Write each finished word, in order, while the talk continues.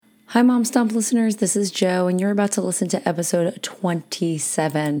Hi, Mom Stomp listeners. This is Joe, and you're about to listen to episode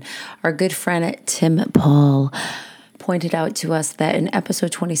 27. Our good friend Tim Paul pointed out to us that in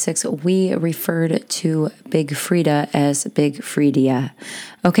episode 26, we referred to Big Frida as Big Freedia.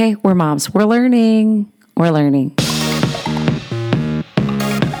 Okay, we're moms. We're learning. We're learning.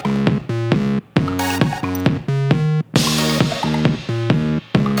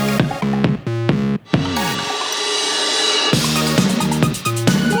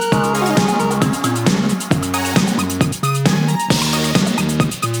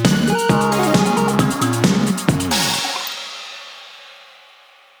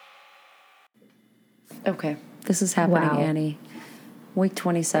 Okay, this is happening, Wow. Annie. Week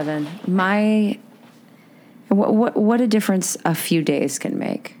 27. What a difference a few days can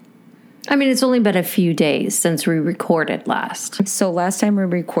make. I mean, it's only been a few days since we recorded last. So last time we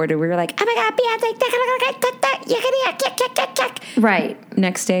recorded, we were like, oh my God, Beyonce. Right.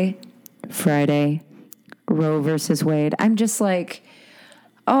 Next day, Friday, Roe versus Wade. I'm just like,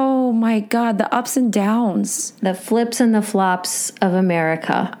 oh my God, the ups and downs. The flips and the flops of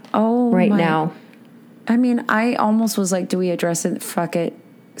America Right now. I mean, I almost was like, do we address it? Fuck it.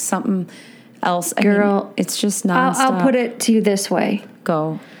 Something else. Girl, mean, it's just nonstop. I'll put it to you this way.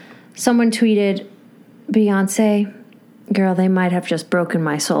 Go. Someone tweeted, Beyonce, girl, they might have just broken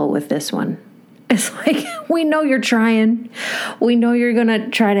my soul with this one. It's like, we know you're trying. We know you're going to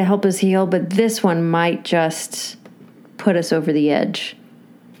try to help us heal, but this one might just put us over the edge.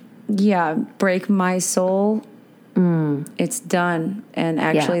 Yeah, break my soul. It's done. And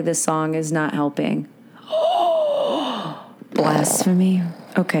actually, this song is not helping. Blasphemy.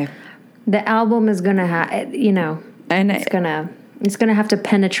 Okay. The album is going to have, and it's going to have to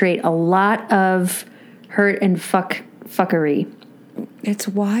penetrate a lot of hurt and fuckery. It's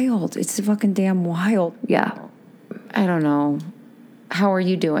wild. It's fucking damn wild. Yeah. I don't know. How are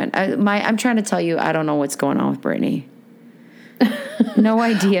you doing? I'm trying to tell you, I don't know what's going on with Brittany. No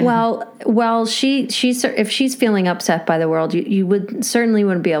idea. Well, she's if she's feeling upset by the world, you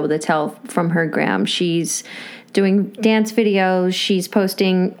wouldn't be able to tell from her gram. She's doing dance videos. She's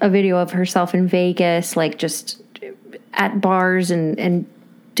posting a video of herself in Vegas, like just at bars and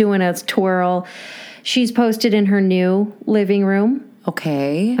doing a twirl. She's posted in her new living room.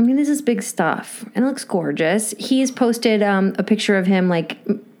 Okay. I mean, this is big stuff, and it looks gorgeous. He's posted a picture of him, like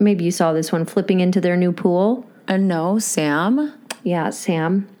maybe you saw this one, flipping into their new pool. No, Sam. Yeah,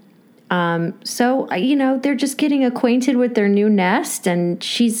 Sam. So, they're just getting acquainted with their new nest, and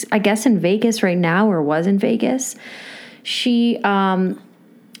she's, I guess, in Vegas right now, or was in Vegas. She, and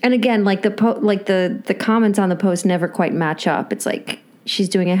again, like the comments on the post never quite match up. It's like she's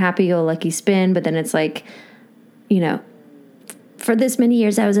doing a happy-go-lucky spin, but then it's like, for this many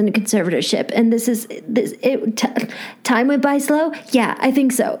years I was in a conservatorship, and time went by slow. Yeah, I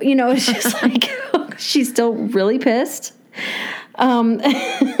think so. It's just like she's still really pissed.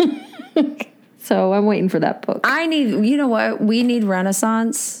 So I'm waiting for that book. You know what? We need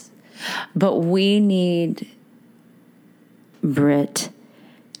Renaissance, but we need Brit.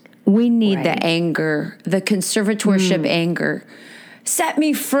 We need the anger, the conservatorship anger. Set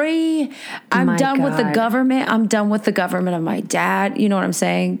me free. I'm done with the government. I'm done with the government of my dad. You know what I'm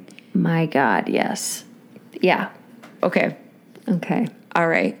saying? My God, yes. Yeah. Okay. All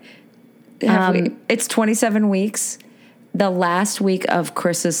right. It's 27 weeks. The last week of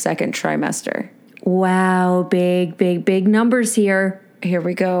Chris's second trimester. Wow, big numbers here. Here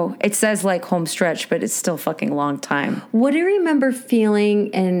we go. It says like home stretch, but it's still fucking long time. What do you remember feeling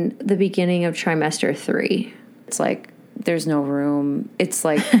in the beginning of trimester 3? It's like there's no room. It's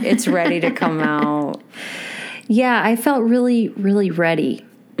like it's ready to come out. Yeah, I felt really, really ready.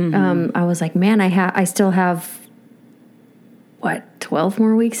 Mm-hmm. I was like, man, I still have 12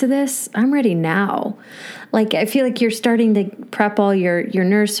 more weeks of this? I'm ready now. Like, I feel like you're starting to prep all your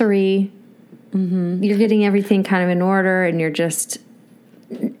nursery. Mm-hmm. You're getting everything kind of in order, and you're just,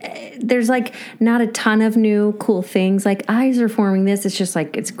 there's like not a ton of new cool things. Like, eyes are forming this. It's just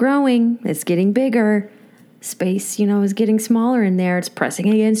like, it's growing. It's getting bigger. Space, is getting smaller in there. It's pressing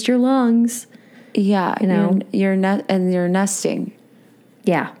against your lungs. Yeah. You're nesting.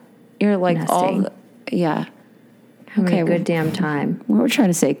 Yeah. You're like nesting. Yeah. Having a good damn time. We're trying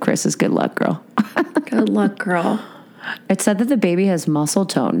to say Chris is good luck, girl. Good luck, girl. It said that the baby has muscle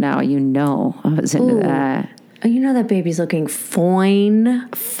tone now. I was into that. Oh, that baby's looking fine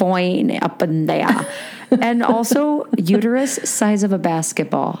up in there. And also uterus size of a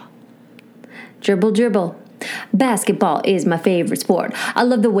basketball. Dribble. Basketball is my favorite sport. I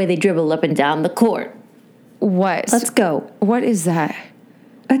love the way they dribble up and down the court. What? Let's go. What is that?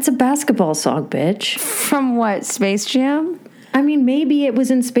 It's a basketball song, bitch. From what? Space Jam? I mean, maybe it was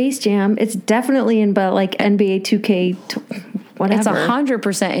in Space Jam. It's definitely in, but like NBA 2K, whatever. It's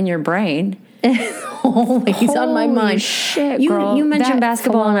 100% in your brain. Always on my mind. Shit, girl. You mentioned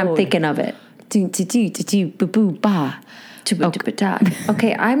basketball, and I'm thinking of it.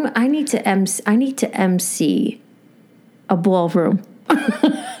 Okay, I need to MC a ballroom.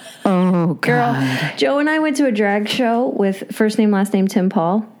 Oh, God. Girl, Joe and I went to a drag show with first name, last name, Tim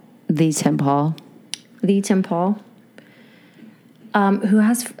Paul. The Tim Paul. Who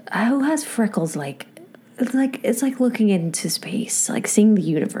has freckles it's like looking into space, like seeing the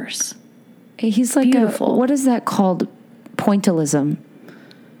universe. He's like beautiful. What is that called? Pointillism.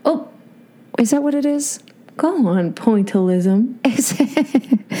 Oh, is that what it is? Go on, pointillism.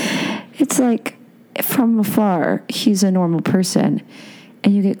 It's like from afar, he's a normal person.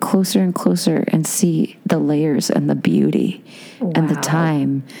 And you get closer and closer and see the layers and the beauty and the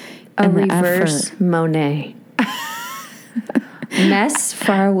time and the reverse effort. Monet. Mess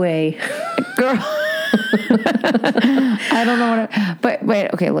far away. Girl. I don't know but wait,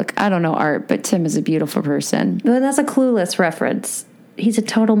 okay, look, I don't know art, but Tim is a beautiful person. But that's a Clueless reference. He's a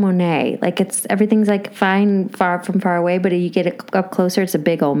total Monet. Like everything's like fine far away, but you get it up closer, it's a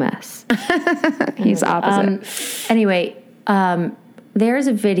big old mess. He's opposite. Anyway, there's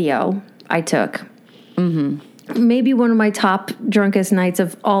a video I took. Mm-hmm. Maybe one of my top drunkest nights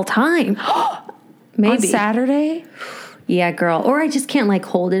of all time. Maybe. On Saturday? Yeah, girl. Or I just can't like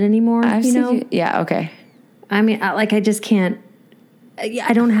hold it anymore. Yeah, okay. I mean, I just can't.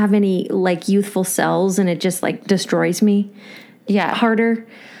 I don't have any like youthful cells, and it just like destroys me. Yeah. Harder.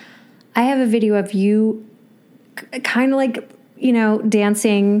 I have a video of you kind of like,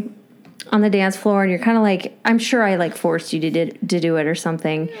 dancing on the dance floor, and you're kind of like, I'm sure I like forced you to do it or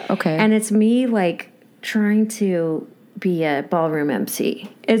something. Okay. And it's me like trying to be a ballroom MC.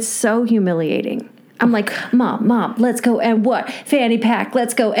 It's so humiliating. I'm like, mom, let's go and what? Fanny pack,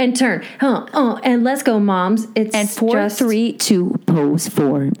 let's go and turn. And let's go, moms. It's and 4, 3, 2, pose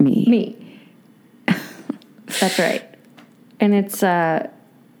for me. Me. That's right. And it's it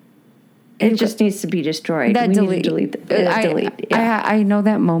just needs to be destroyed. That we delete. Need to delete. Yeah. I know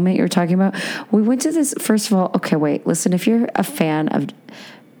that moment you're talking about. We went to this, first of all, okay, wait, listen, if you're a fan of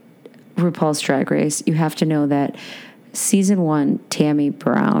RuPaul's Drag Race, you have to know that season 1, Tammy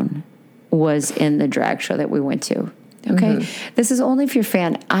Brown was in the drag show that we went to. Okay. Mm-hmm. This is only if you're a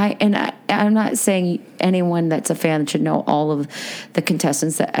fan. I'm not saying anyone that's a fan should know all of the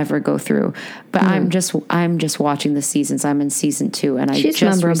contestants that ever go through, but I'm just watching the seasons. I'm in season 2, and She's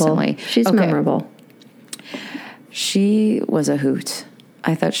just memorable. recently. She's memorable. She was a hoot.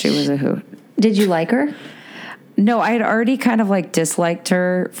 I thought she was a hoot. Did you like her? No, I had already kind of like disliked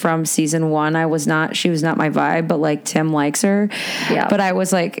her from season 1. She was not my vibe, but like Tim likes her. Yeah. But I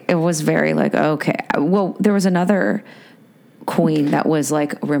was like, it was very like, okay. Well, there was another queen that was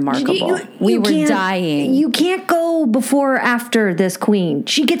like remarkable. We were dying. You can't go before or after this queen.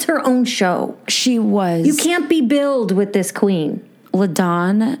 She gets her own show. She was. You can't be billed with this queen.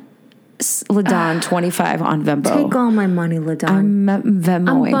 LaDawn 25 on Venmo. Take all my money, LaDawn. I'm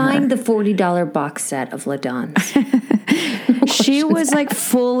Venmoing I'm buying her. the $40 box set of LaDawn. She was like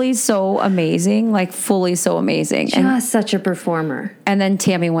fully so amazing. Just such a performer. And then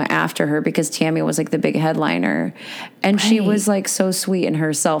Tammy went after her because Tammy was like the big headliner. And she was like so sweet in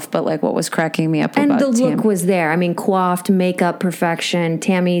herself. But like what was cracking me up about And the look was there. I mean, coiffed, makeup, perfection,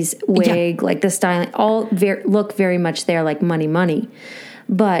 Tammy's wig, like the styling, all look very much there, like money.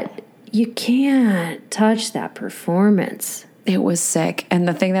 But you can't touch that performance. It was sick. And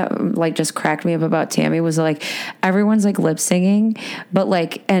the thing that like just cracked me up about Tammy was like everyone's like lip singing, but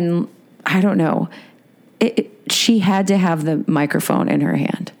like, and I don't know, she had to have the microphone in her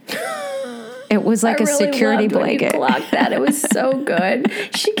hand. It was like a security blanket. When you blocked that. It was so good.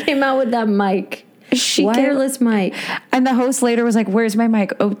 She came out with that mic. Wireless mic. And the host later was like, "Where's my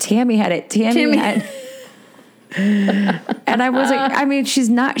mic?" Oh, Tammy had it. Tammy had And I was like, I mean, she's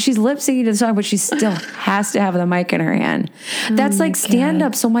lip syncing to the song, but she still has to have the mic in her hand. That's like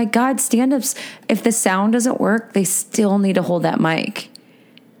stand-ups. Oh my God, stand-ups, if the sound doesn't work, they still need to hold that mic.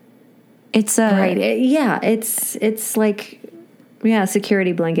 It's a... Right. It's like, a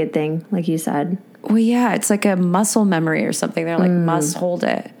security blanket thing, like you said. Well, yeah, it's like a muscle memory or something. They're like, must hold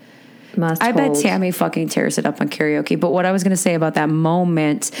it. I bet Tammy fucking tears it up on karaoke. But what I was going to say about that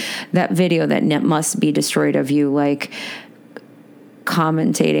moment, that video that must be destroyed of you, like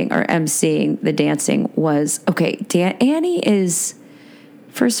commentating or emceeing the dancing was, okay, Annie is,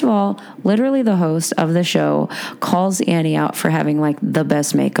 first of all, literally the host of the show calls Annie out for having like the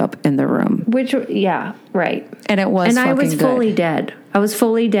best makeup in the room. Which, yeah, right. And it was fucking good. And I was fully dead. I was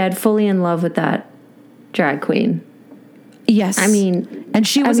fully dead, fully in love with that drag queen. Yes. I mean, and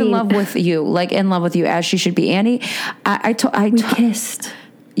she was in love with you, like in love with you as she should be. Annie, we kissed.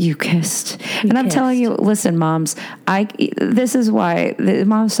 You kissed. And I'm telling you, listen, moms, this is why the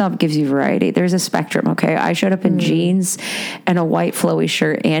Mom Stomp gives you variety. There's a spectrum, okay? I showed up in jeans and a white flowy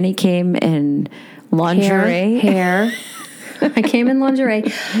shirt. Annie came in lingerie. Hair. I came in lingerie.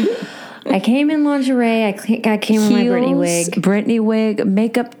 I came in Heels, in my Britney wig,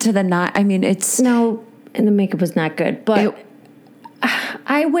 makeup to the knot. I mean, No, and the makeup was not good. But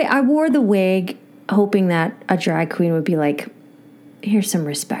I wore the wig hoping that a drag queen would be like, here's some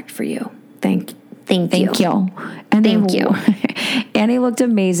respect for you. Thank you. And thank you. Annie looked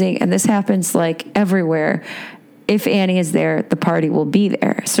amazing. And this happens like everywhere. If Annie is there, the party will be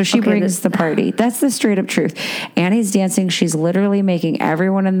there. So she brings the party. That's the straight up truth. Annie's dancing. She's literally making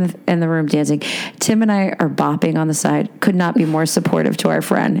everyone in the room dancing. Tim and I are bopping on the side. Could not be more supportive to our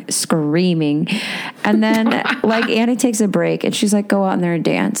friend, screaming. And then like Annie takes a break and she's like, go out in there and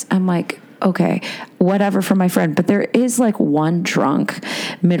dance. I'm like, okay, whatever for my friend. But there is like one drunk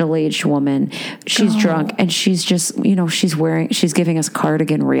middle-aged woman. She's drunk and she's just, she's giving us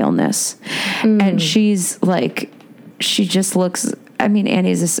cardigan realness. And she's like, she just looks, I mean,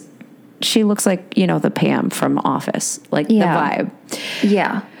 she looks like, the Pam from Office, like the vibe.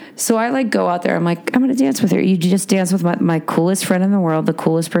 Yeah. So I like go out there. I'm like, I'm going to dance with her. You just dance with my coolest friend in the world, the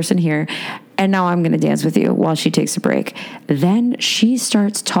coolest person here. And now I'm going to dance with you while she takes a break. Then she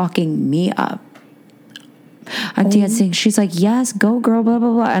starts talking me up. I'm dancing. She's like, yes, go girl, blah,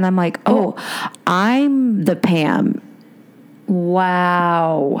 blah, blah. And I'm like, I'm the Pam.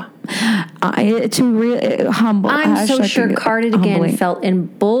 Wow. To really humble. I'm so sure Cardigan felt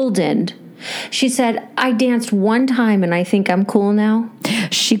emboldened. She said, I danced one time and I think I'm cool now.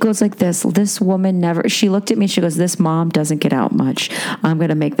 She goes like this. This woman she looked at me. She goes, this mom doesn't get out much. I'm going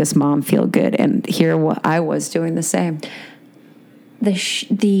to make this mom feel good. And here I was doing the same.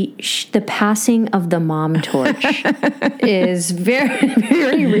 The passing of the mom torch is very,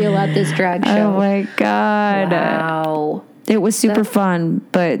 very real at this drag show. Oh my God. Wow. It was super fun,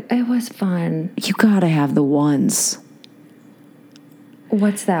 but it was fun. You got to have the ones.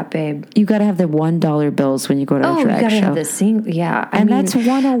 What's that, babe? You got to have the $1 bills when you go to a drag show. Oh, you got to have the yeah. I mean, that's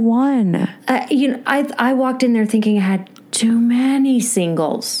 101. I walked in there thinking I had too many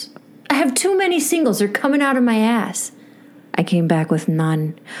singles. I have too many singles. They're coming out of my ass. I came back with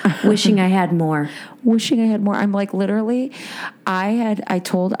none, wishing I had more. I'm like, literally, I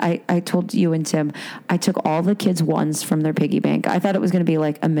told you and Tim, I took all the kids' ones from their piggy bank. I thought it was going to be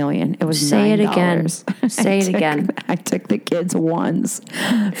like $1 million. It was $9. Say it again. Say it again. I took the kids' ones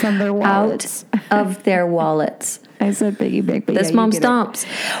from their wallets. Out of their wallets. I said piggy bank, but this Mom Stomps.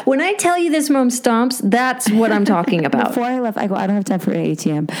 When I tell you this Mom Stomps, that's what I'm talking about. Before I left, I go, I don't have time for an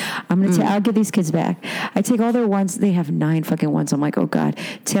ATM. I'm going to I'll give these kids back. I take all their ones. They have 9 fucking ones. I'm like, oh God.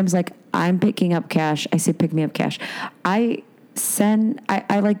 Tim's like, I'm picking up cash. I say, pick me up cash. I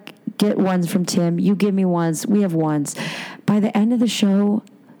like get ones from Tim. You give me ones. We have ones. By the end of the show,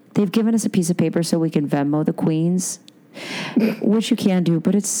 they've given us a piece of paper so we can Venmo the queens. Which you can do,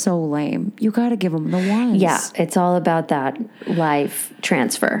 but it's so lame. You got to give them the ones. Yeah, it's all about that live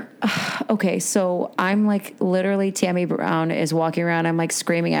transfer. Okay, so I'm like literally Tammy Brown is walking around. I'm like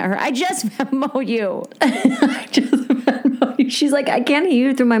screaming at her, I just Venmo'd you. I just Venmo'd you. She's like, I can't hear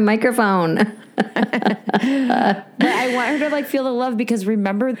you through my microphone. But I want her to like feel the love because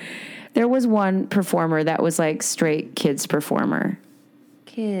remember, there was one performer that was like straight kids performer.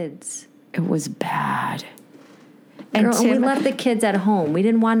 Kids. It was bad. And girl, we left the kids at home. We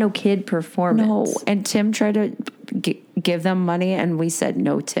didn't want no kid performance. No, and Tim tried to give them money, and we said,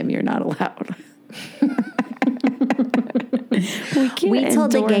 no, Tim, you're not allowed. We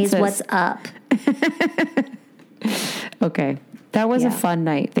told the gays what's up. Okay. That was a fun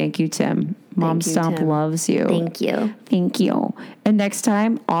night. Thank you, Tim. Mom Stomp loves you. Thank you. Thank you. And next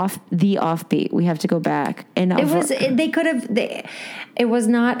time, offbeat. We have to go back. And it was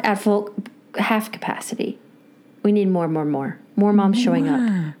not at full half capacity. We need more moms showing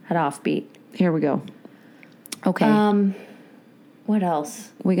up at offbeat. Here we go. Okay. What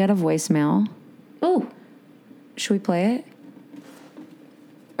else? We got a voicemail. Oh. Should we play it?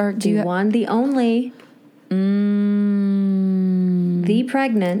 Or do the one, the only. The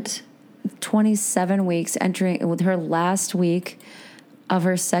pregnant. 27 weeks, entering with her last week of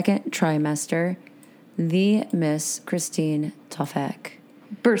her second trimester, the Miss Christine Toffek.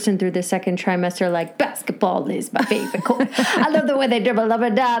 Bursting through the second trimester like basketball is my favorite court. I love the way they dribble up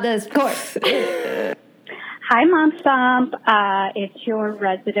and down this court. Hi, Mom Stomp. It's your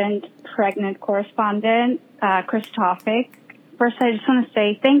resident pregnant correspondent, Chris Toffek. First, I just want to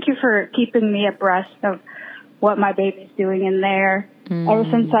say thank you for keeping me abreast of what my baby's doing in there. Ever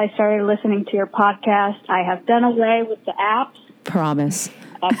since I started listening to your podcast, I have done away with the apps. Promise.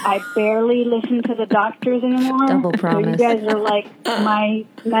 I barely listen to the doctors anymore. Double promise. So you guys are like my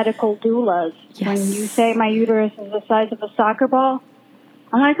medical doulas. Yes. When you say my uterus is the size of a soccer ball,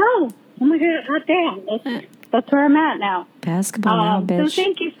 I'm like, oh my God, hot damn. That's where I'm at now. Basketball now, bitch. So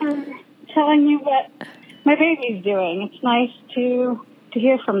thank you for telling me what my baby's doing. It's nice to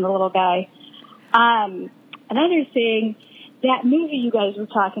hear from the little guy. Another thing, that movie you guys were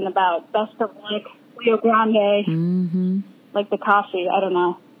talking about, Best of Good-Luck-to-You-Leo-Grande, like the coffee, I don't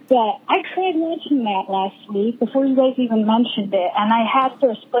know. But I tried watching that last week before you guys even mentioned it, and I had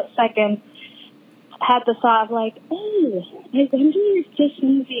for a split second had the thought of like, oh, I wonder if this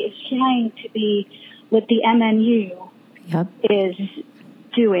movie is trying to be what the MNU is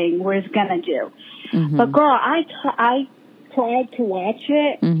doing or is going to do. But girl, I tried to watch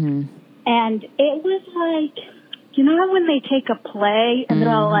it, and it was like, you know how when they take a play and they're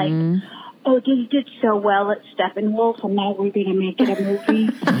all like, oh, they did so well at Steppenwolf, and now we're going to make it a movie.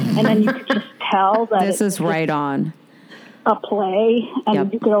 And then you could just tell that this is right on a play,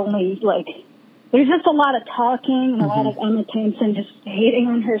 and you could only, like, there's just a lot of talking and a lot of Emma Thompson just hating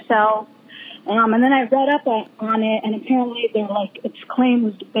on herself. And then I read up on it, and apparently they're like, its claim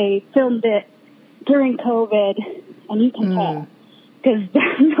was they filmed it during COVID, and you can tell, because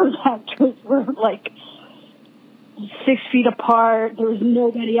those actors were like 6 feet apart. There was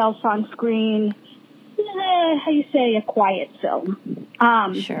nobody else on screen. How you say, a quiet film.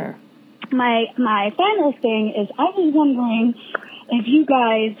 Sure. My final thing is I was wondering if you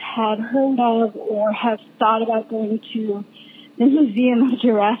guys had heard of or have thought about going to the Museum of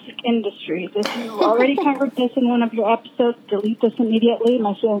Jurassic Industries. If you already covered this in one of your episodes, delete this immediately.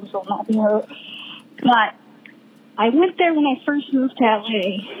 My feelings will not be hurt. But I went there when I first moved to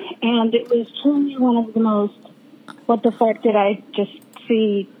LA, and it was truly one of the most, what the fuck did I just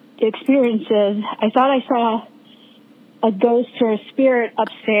see, experiences. I thought I saw a ghost or a spirit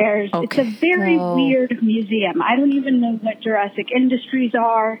upstairs. Okay. It's a very weird museum. I don't even know what Jurassic Industries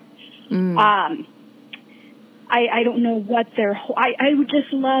are. I don't know what I would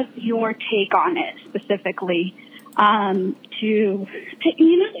just love your take on it specifically.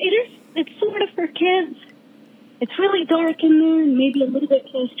 It's sort of for kids. It's really dark in there and maybe a little bit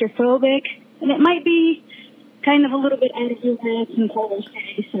claustrophobic, and it might be kind of a little bit out of your head in Culver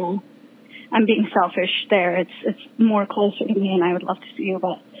City, so I'm being selfish there. It's more closer to me, and I would love to see you.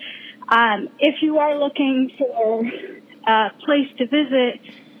 But if you are looking for a place to visit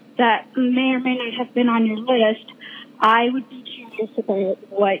that may or may not have been on your list, I would be curious about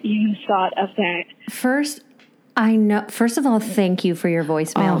what you thought of that. First of all, thank you for your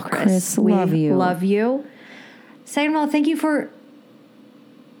voicemail, Chris. We love you. Love you. Second of all, thank you for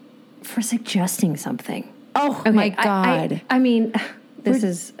suggesting something. Oh, okay, my God. I mean, this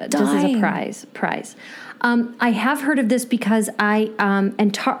is a prize. I have heard of this because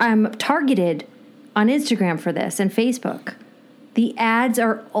I'm targeted on Instagram for this and Facebook. The ads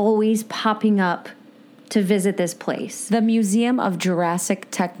are always popping up to visit this place. The Museum of Jurassic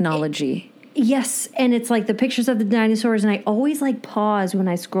Technology. Yes, and it's like the pictures of the dinosaurs, and I always like pause when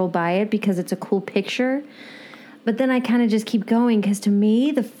I scroll by it because it's a cool picture. But then I kind of just keep going because to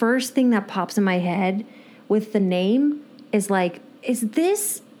me, the first thing that pops in my head with the name is like, is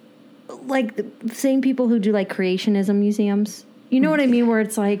this like the same people who do like creationism museums? You know what I mean? Where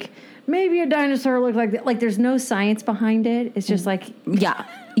it's like, maybe a dinosaur looked like that. Like there's no science behind it. It's just like, yeah.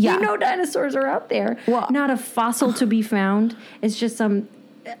 You know dinosaurs are out there. Well, not a fossil to be found. It's just some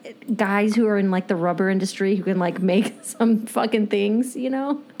guys who are in like the rubber industry who can like make some fucking things, you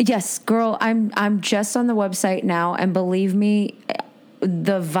know? Yes, girl, I'm just on the website now, and believe me,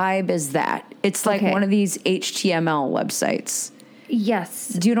 the vibe is that. It's like one of these HTML websites. Yes.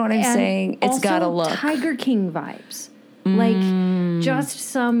 Do you know what I'm saying? It's got to look. Tiger King vibes. Like just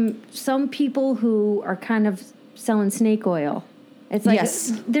some people who are kind of selling snake oil. It's like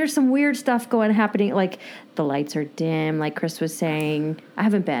there's some weird stuff happening. Like the lights are dim, like Chris was saying. I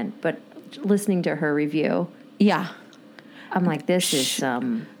haven't been, but listening to her review. Yeah. I'm like, this is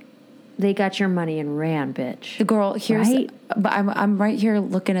they got your money and ran, bitch. The girl, but I'm right here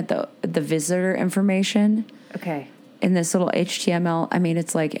looking at the visitor information. Okay. In this little HTML, I mean,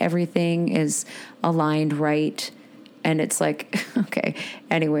 it's like everything is aligned right. And it's like, okay.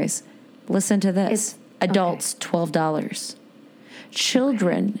 Anyways, listen to this. Adults, $12.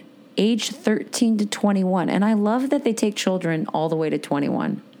 Children, age 13 to 21. And I love that they take children all the way to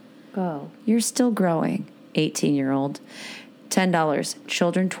 21. Go. You're still growing, 18-year-old. $10.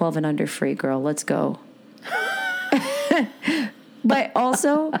 Children 12 and under free, girl. Let's go.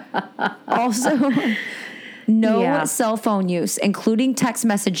 No cell phone use, including text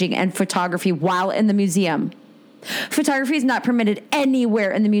messaging and photography while in the museum. Photography is not permitted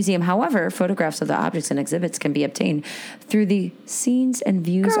anywhere in the museum. However, photographs of the objects and exhibits can be obtained through the Scenes and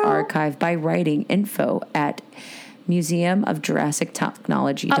Views archive by writing info at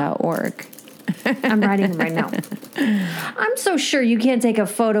museumofjurassictechnology.org. I'm writing them right now. I'm so sure you can't take a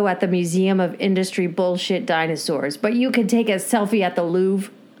photo at the Museum of Industry Bullshit Dinosaurs, but you can take a selfie at the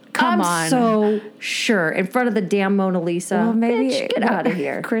Louvre. Come on. I'm so sure. In front of the damn Mona Lisa. Well, maybe Bitch, get out of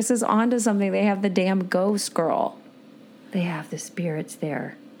here. Chris is onto something. They have the damn ghost girl. They have the spirits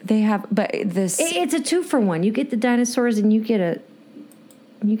there. They have, but this... It's a 2-for-1. You get the dinosaurs and you get a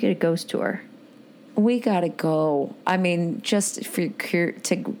ghost tour. We gotta go. I mean, just for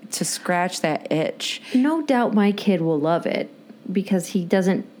to scratch that itch. No doubt my kid will love it because he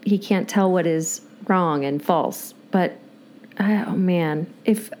can't tell what is wrong and false. But, oh man,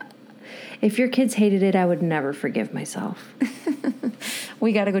 if your kids hated it, I would never forgive myself.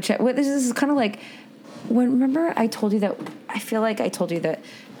 We gotta go check. This is kind of like, remember I told you that, I feel like I told you that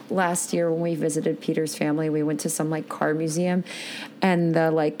last year when we visited Peter's family, we went to some like car museum and the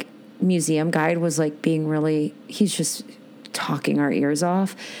like museum guide was like being really, he's just talking our ears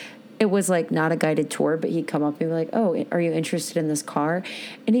off. It was like not a guided tour, but he'd come up and be like, oh, are you interested in this car?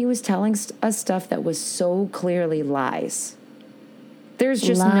 And he was telling us stuff that was so clearly lies. There's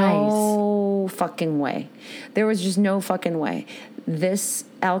just no fucking way. There was just no fucking way. This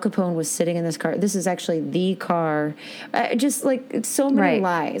Al Capone was sitting in this car. This is actually the car. Just like so many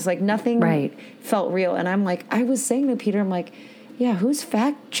lies. Like nothing felt real. And I'm like, I was saying to Peter, I'm like, yeah, who's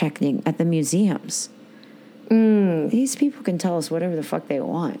fact checking at the museums? These people can tell us whatever the fuck they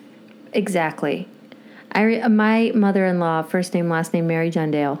want. Exactly. My mother-in-law, first name, last name, Mary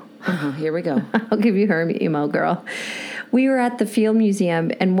Jundale. Here we go. I'll give you her email, girl. We were at the Field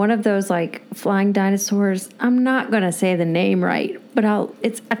Museum, and one of those like flying dinosaurs. I'm not gonna say the name right, but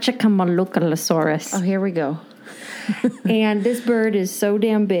it's Achikamalucalosaurus. Oh, here we go. And this bird is so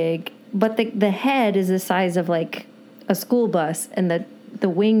damn big, but the head is the size of like a school bus, and the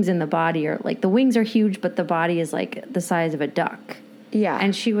wings and the body are like, the wings are huge, but the body is like the size of a duck. Yeah.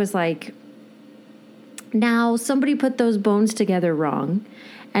 And she was like, now somebody put those bones together wrong,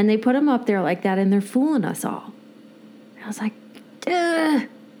 and they put them up there like that, and they're fooling us all. And I was like,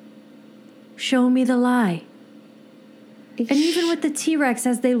 show me the lie. And even with the T-Rex,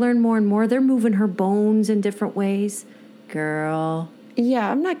 as they learn more and more, they're moving her bones in different ways. Girl.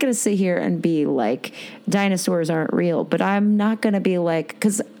 Yeah, I'm not going to sit here and be like, dinosaurs aren't real, but I'm not going to be like,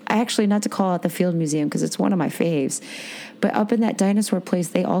 because actually, not to call out the Field Museum, because it's one of my faves, but up in that dinosaur place,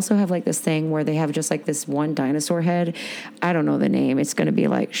 they also have like this thing where they have just like this one dinosaur head. I don't know the name. It's going to be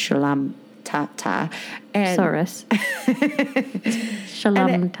like Shalam Tata. And Saurus.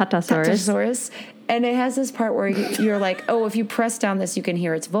 Shalam Tatasaurus. And it has this part where you're like, oh, if you press down this, you can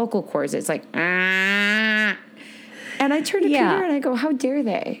hear its vocal cords. It's like, ah. And I turn to Peter and I go, how dare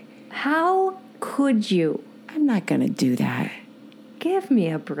they? How could you? I'm not going to do that. Give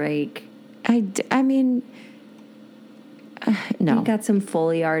me a break. I mean, no. You got some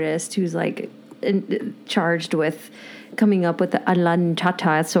Foley artist who's like charged with coming up with the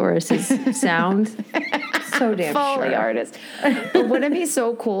Atlantatasaurus sound. So damn Foley artist. But wouldn't it be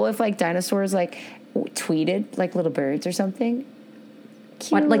so cool if like dinosaurs like tweeted like little birds or something?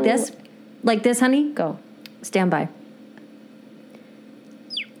 Cute. What, like this? Like this, honey? Go. Stand by.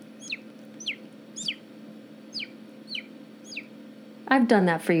 I've done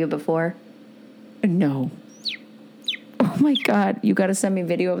that for you before. No. Oh my God. You got to send me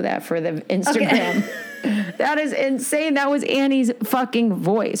video of that for the Instagram. Okay. That is insane. That was Annie's fucking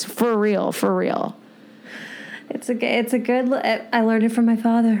voice. For real. For real. It's a good, I learned it from my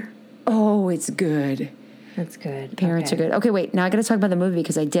father. Oh, it's good. That's good. Parents are good. Okay, wait. Now I got to talk about the movie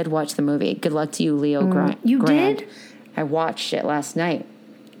because I did watch the movie. Good luck to you, Leo-Grande. You did? I watched it last night.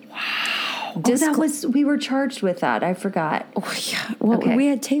 Wow. We were charged with that. I forgot. Oh, yeah. Well, we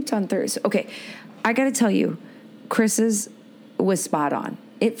had taped on Thursday. Okay. I got to tell you, Chris's was spot on.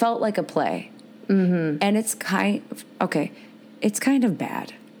 It felt like a play. Mm-hmm. And it's kind of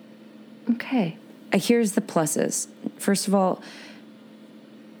bad. Okay. Here's the pluses. First of all,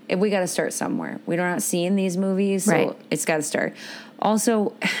 we got to start somewhere. We're not seeing these movies, so it's got to start.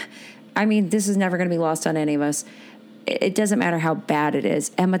 Also, I mean, this is never going to be lost on any of us. It doesn't matter how bad it is.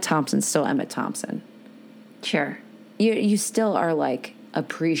 Emma Thompson's still Emma Thompson. Sure. You still are like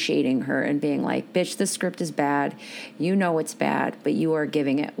appreciating her and being like, bitch, the script is bad. You know it's bad, but you are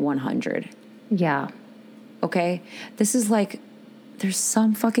giving it 100. Yeah. Okay? This is like, there's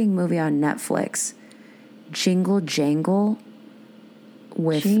some fucking movie on Netflix, Jingle Jangle.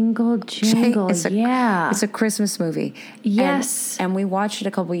 with Jingle, Jingle. It's a Christmas movie. Yes. And we watched it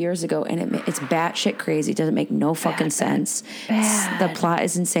a couple years ago, and it's batshit crazy. It doesn't make no fucking sense. The plot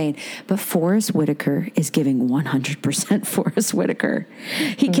is insane. But Forrest Whitaker is giving 100% Forrest Whitaker.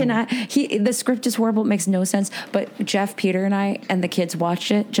 He cannot. The script is horrible. It makes no sense. But Jeff, Peter, and I and the kids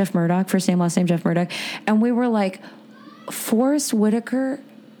watched it. Jeff Murdoch, first name, last name, Jeff Murdoch, and we were like, Forrest Whitaker,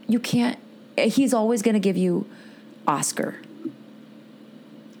 you can't. He's always going to give you Oscar.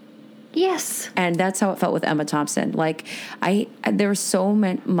 Yes. And that's how it felt with Emma Thompson. Like, there were so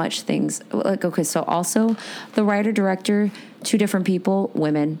much things. Like, okay, so also the writer, director, two different people,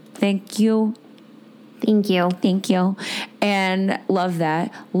 women. Thank you. Thank you. Thank you. And love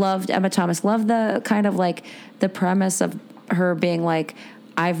that. Loved Emma Thomas. Loved the kind of like the premise of her being like,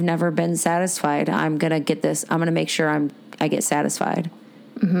 I've never been satisfied. I'm going to get this. I'm going to make sure I get satisfied.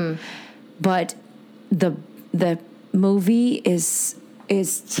 Mm-hmm. But the movie is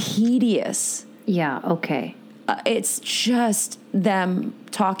tedious. Yeah, okay. It's just them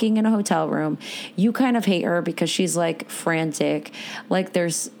talking in a hotel room. You kind of hate her because she's like frantic. Like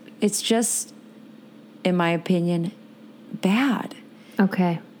it's just, in my opinion, bad.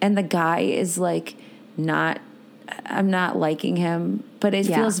 Okay. And the guy is like I'm not liking him, but it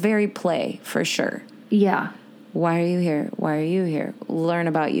feels very play for sure. Yeah. Why are you here? Why are you here? Learn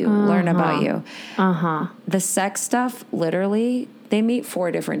about you. Learn about you. The sex stuff, literally, they meet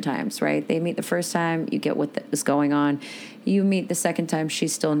 4 different times, right? They meet the first time, you get what is going on. You meet the second time,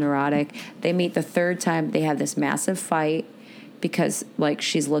 she's still neurotic. They meet the third time, they have this massive fight because, like,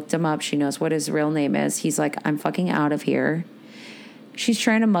 she's looked him up. She knows what his real name is. He's like, I'm fucking out of here. She's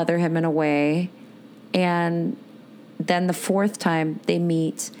trying to mother him in a way. And then the fourth time, they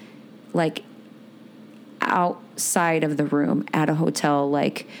meet, like, outside of the room at a hotel,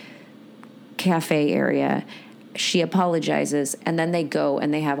 like, cafe area. She apologizes, and then they go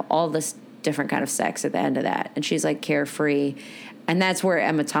and they have all this different kind of sex at the end of that. And she's like carefree. And that's where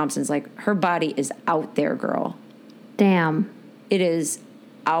Emma Thompson's like, her body is out there, girl. Damn. It is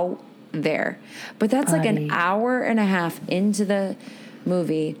out there. But that's like an hour and a half into the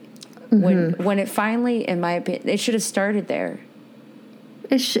movie when it finally, in my opinion, it should have started there.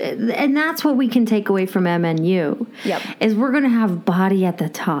 And that's what we can take away from MNU. Yep. Is we're going to have body at the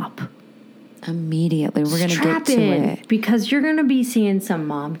top. Immediately. We're going to get to it. Because you're going to be seeing some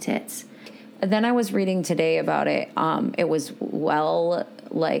mom tits. Then I was reading today about it. It was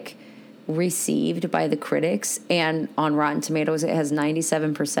received by the critics. And on Rotten Tomatoes, it has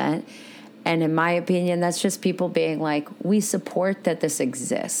 97%. And in my opinion, that's just people being like, we support that this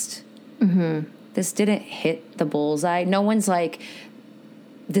exists. Mm-hmm. This didn't hit the bullseye. No one's like,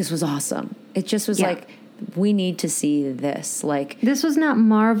 this was awesome. It just was like, we need to see this. Like, this was not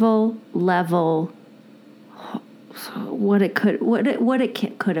Marvel level. What it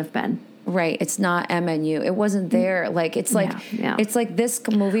could have been. Right. It's not MNU. It wasn't there. Like, it's like it's like this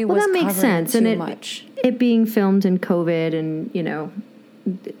movie was that makes sense. Too much. It being filmed in COVID, and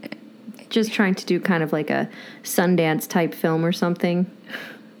just trying to do kind of like a Sundance type film or something.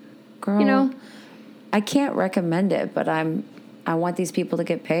 Girl, I can't recommend it, but I want these people to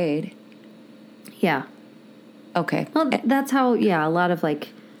get paid. Yeah. Okay. Well, that's how, a lot of,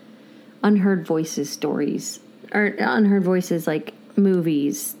 like, unheard voices stories, or unheard voices, like,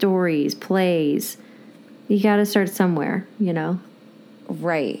 movies, stories, plays. You got to start somewhere,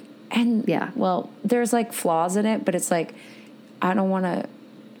 Right. And, well, there's, like, flaws in it, but it's like, I don't want to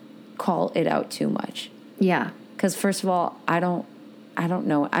call it out too much. Yeah. Because, first of all, I don't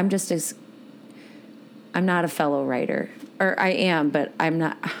know. I'm not a fellow writer. Or I am, but I'm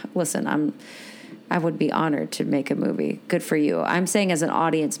not. Listen, I would be honored to make a movie. Good for you. I'm saying as an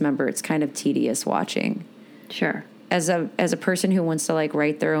audience member, it's kind of tedious watching. Sure. As a person who wants to, like,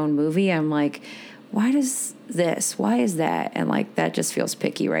 write their own movie, I'm like, why does this? Why is that? And, like, that just feels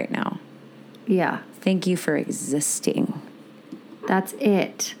picky right now. Yeah. Thank you for existing. That's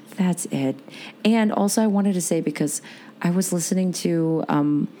it. That's it. And also I wanted to say, because I was listening to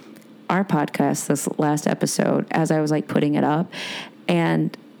our podcast, this last episode, as I was, like, putting it up,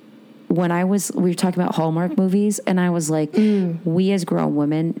 and we were talking about Hallmark movies, and I was like, we as grown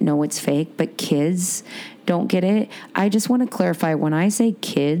women know it's fake, but kids don't get it. I just want to clarify, when I say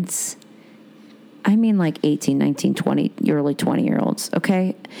kids, I mean like 18, 19, 20, early 20-year-olds,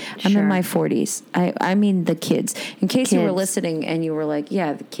 okay? I'm in my 40s. I mean the kids. In case you were listening and you were like,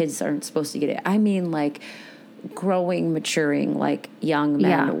 yeah, the kids aren't supposed to get it. I mean, like, growing, maturing, like, young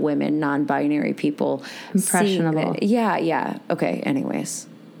men, women, non-binary people. Impressionable. Yeah. Okay, anyways.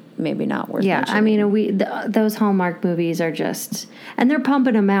 Maybe not worth mentioning. I mean, those Hallmark movies are just, and they're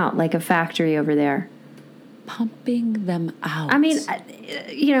pumping them out like a factory over there. pumping them out. I mean,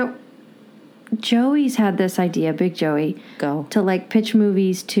 Joey's had this idea, Big Joey, to like pitch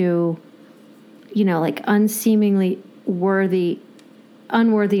movies to, like unseemingly unworthy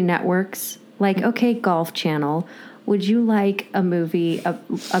networks. Like, okay, Golf Channel, would you like a movie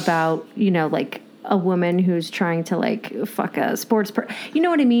about, like a woman who's trying to like fuck a sports you know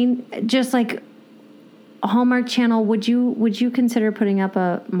what I mean? Just like a Hallmark Channel, would you consider putting up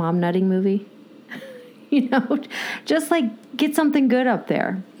a mom nutting movie? Just like get something good up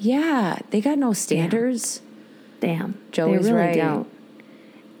there. Yeah, they got no standards. Damn. Joey's they really right. Don't.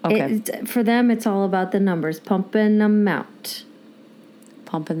 Okay. For them, it's all about the numbers, pumping them out.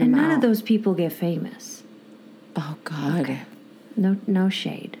 Pumping them and out. None of those people get famous. Oh, God. Okay. No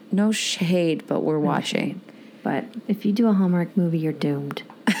shade. No shade, but we're watching. Shade. But if you do a Hallmark movie, you're doomed.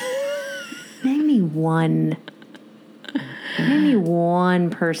 Name me one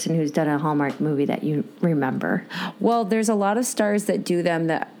person who's done a Hallmark movie that you remember. Well, there's a lot of stars that do them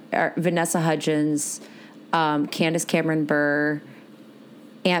that are Vanessa Hudgens, Candace Cameron Bure,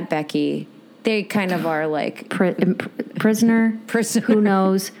 Aunt Becky. They kind of are like... Prisoner. Who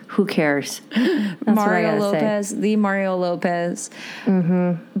knows? Who cares? That's Mario Lopez. The Mario Lopez.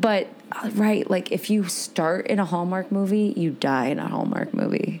 Mm-hmm. But, right, like if you start in a Hallmark movie, you die in a Hallmark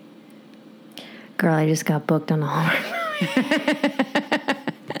movie. Girl, I just got booked on a Hallmark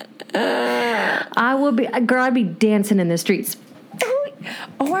movie. I'd be dancing in the streets.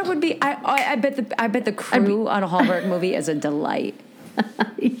 Oh, I would be. I bet the crew on a Hallmark movie is a delight.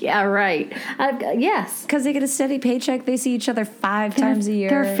 Yeah, right. Yes. Because they get a steady paycheck. They see each other 5 times a year.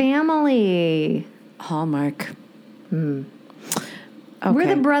 They're family. Hallmark. Okay. We're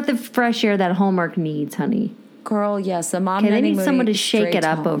the breath of fresh air that Hallmark needs, honey. Girl, yes. The mom they need movie, someone to shake it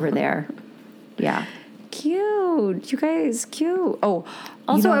up Hallmark. over there. Yeah. Cute. You guys, cute. Oh,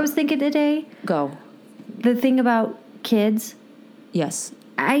 also, I was thinking today. Go. The thing about kids. Yes.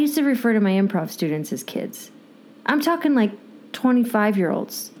 I used to refer to my improv students as kids. I'm talking like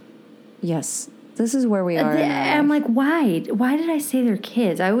 25-year-olds. Yes. This is where we are. I'm like, why? Why did I say they're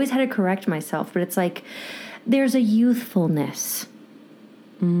kids? I always had to correct myself, but it's like there's a youthfulness.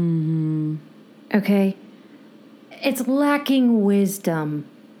 Mm-hmm. Okay? It's lacking wisdom.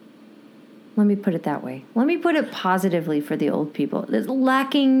 Let me put it that way. Let me put it positively for the old people. It's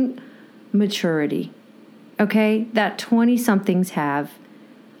lacking maturity. Okay? That 20-somethings have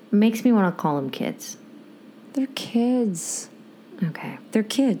makes me want to call them kids. They're kids. Okay. They're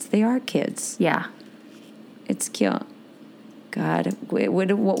kids. They are kids. Yeah. It's cute. God, it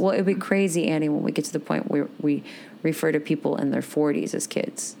would be crazy, Annie, when we get to the point where we refer to people in their 40s as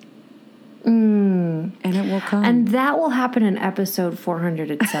kids. And it will come. And that will happen in episode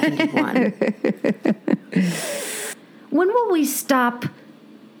 471. When will we stop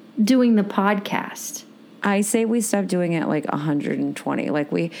doing the podcast? I say we stop doing it like 120.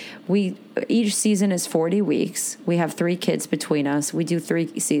 Like we each season is 40 weeks. We have 3 kids between us. We do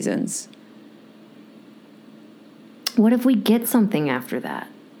 3 seasons. What if we get something after that?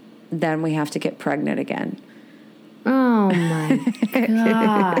 Then we have to get pregnant again. Oh my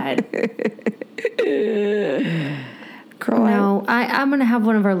God. Girl, no, I'm going to have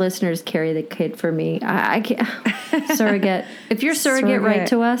one of our listeners carry the kid for me. I can't. Surrogate. If you're surrogate, write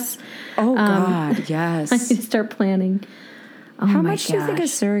to us. Oh, God, yes. I need to start planning. Oh, How much do you think a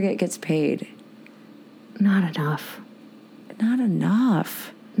surrogate gets paid? Not enough. Not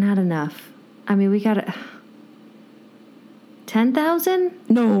enough. Not enough. I mean, we got to... 10,000?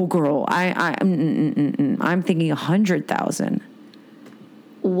 No, girl. I'm thinking 100,000.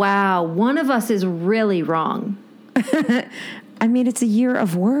 Wow. One of us is really wrong. I mean, it's a year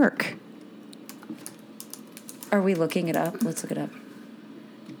of work. Are we looking it up? Let's look it up.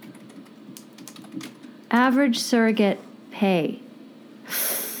 Average surrogate pay.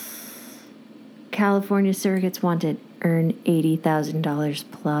 California surrogates wanted earn $80,000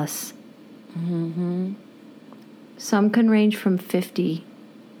 plus. Mm-hmm. Some can range from 50.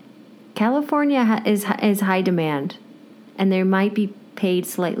 California is high demand, and they might be paid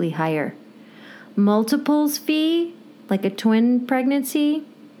slightly higher. Multiples fee, like a twin pregnancy,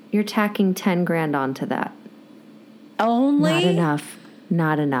 you're tacking 10 grand onto that. Only? Not enough.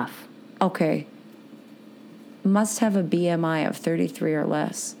 Not enough. Okay. Must have a BMI of 33 or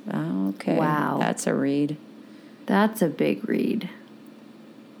less. Okay. Wow. That's a read. That's a big read.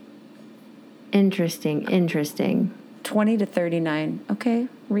 Interesting. 20 to 39. Okay.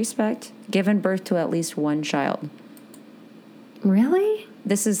 Respect. Given birth to at least 1 child. Really?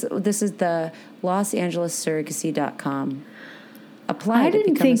 This is the Los Angeles Surrogacy.com. Apply. I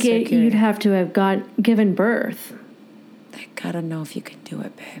didn't think you'd have to have given birth. I gotta know if you can do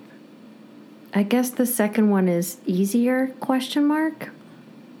it, babe. I guess the second one is easier, question mark?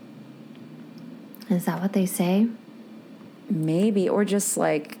 Is that what they say? Maybe, or just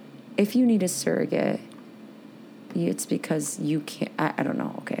like, if you need a surrogate, it's because you can't, I don't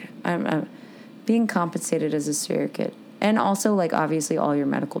know, okay. I'm being compensated as a surrogate. And also, like, obviously all your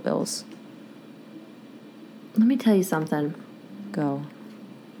medical bills. Let me tell you something. Go.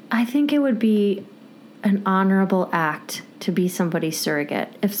 I think it would be an honorable act to be somebody's surrogate,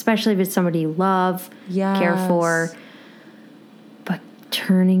 especially if it's somebody you love, care for. But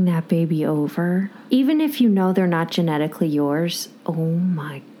turning that baby over, even if you know they're not genetically yours, oh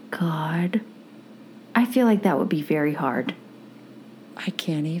my God. I feel like that would be very hard. I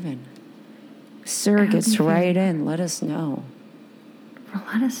can't even. Surrogates, write in. Let us know.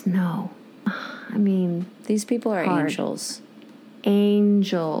 Let us know. I mean, these people are hard. angels.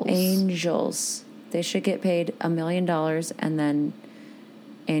 Angels. They should get paid $1 million and then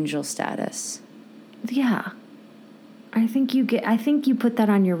angel status. Yeah. I think you put that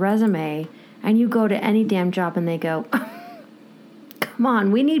on your resume and you go to any damn job and they go, come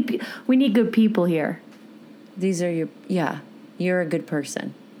on, we need good people here. These are you're a good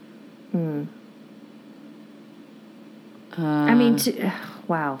person. I mean,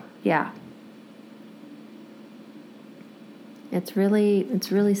 wow. Yeah. It's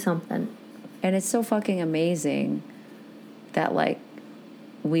really something. And it's so fucking amazing that, like,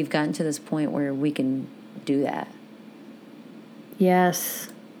 we've gotten to this point where we can do that. Yes.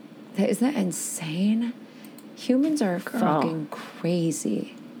 Isn't that insane? Humans are fucking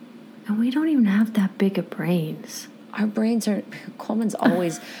crazy. And we don't even have that big of brains. Our brains are... Coleman's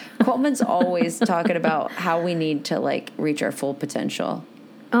always talking about how we need to, like, reach our full potential.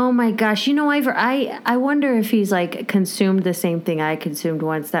 Oh my gosh. You know, I wonder if he's, like, consumed the same thing I consumed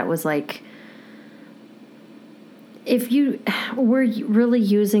once that was, like... If we're really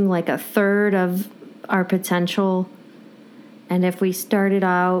using, like, a third of our potential, and if we started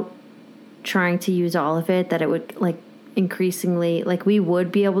out trying to use all of it, that it would, like, increasingly... Like, we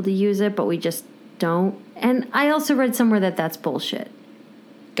would be able to use it, but we just don't. And I also read somewhere that that's bullshit.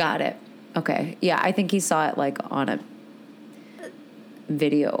 Got it. Okay. Yeah, I think he saw it, like, on a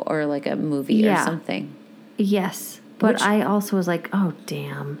video or, like, a movie or something. Yes. But I also was like, oh,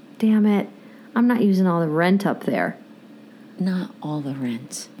 damn it. I'm not using all the rent up there. Not all the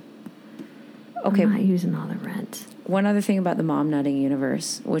rent. Okay. I'm not using all the rent. One other thing about the mom nutting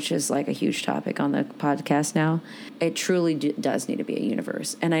universe, which is like a huge topic on the podcast now, it truly does need to be a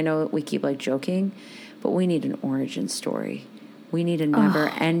universe. And I know we keep like joking, but we need an origin story. We need a never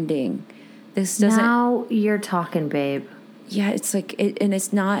ending. This doesn't. Now you're talking, babe. Yeah, it's like, and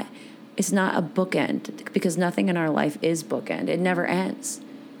it's not a bookend because nothing in our life is bookend. It never ends.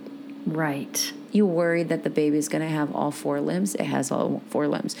 Right. You're worried that the baby's going to have all 4 limbs. It has all 4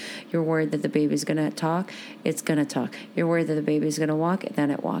 limbs. You're worried that the baby's going to talk. It's going to talk. You're worried that the baby's going to walk. Then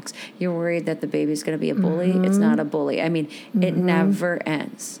it walks. You're worried that the baby's going to be a bully. It's not a bully. I mean, it never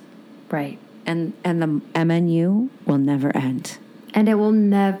ends. Right. And the MNU will never end. And it will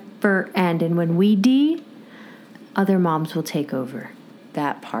never end. And when we other moms will take over.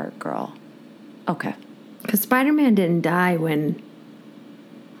 That part, girl. Okay. Because Spider-Man didn't die when...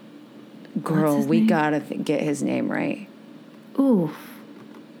 Girl, we gotta get his name right. Ooh.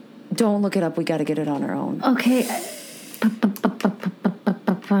 Don't look it up. We gotta get it on our own. Okay.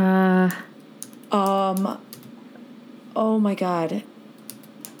 Oh my God.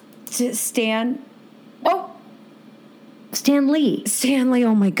 Stan Lee. Stanley.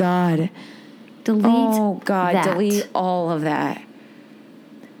 Oh my God. Delete. Oh God. That. Delete all of that.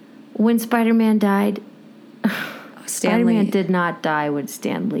 When Spider-Man died, Spider-Man Lee. did not die when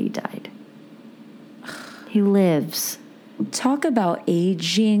Stan Lee died. He lives. Talk about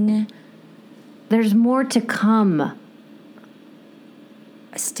aging. There's more to come.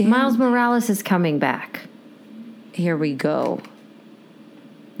 Miles Morales is coming back. Here we go.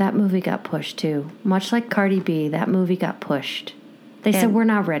 That movie got pushed too. Much like Cardi B, that movie got pushed. They said, we're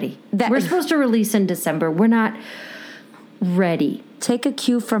not ready. We're supposed to release in December. We're not ready. Take a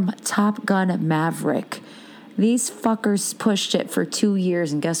cue from Top Gun Maverick. These fuckers pushed it for 2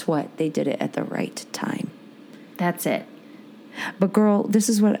 years, and guess what? They did it at the right time. That's it. But girl, this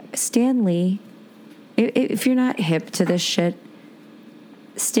is what Stan Lee, if you're not hip to this shit,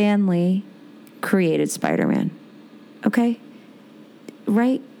 Stan Lee created Spider-Man. Okay?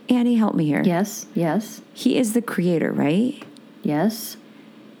 Right? Annie, help me here. Yes. He is the creator, right? Yes.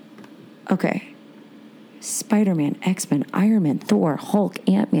 Okay. Spider-Man, X-Men, Iron Man, Thor, Hulk,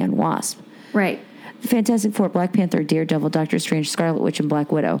 Ant-Man, Wasp. Right. Fantastic Four, Black Panther, Daredevil, Doctor Strange, Scarlet Witch, and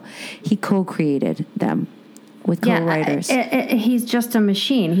Black Widow. He co-created them. with co-writers. He's just a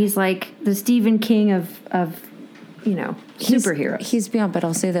machine. He's like the Stephen King of superheroes. He's beyond. But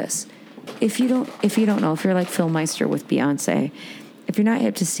I'll say this: if you don't know, if you're like Phil Meister with Beyonce, if you're not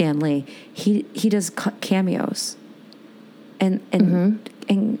hip to Stan Lee, he does cameos, and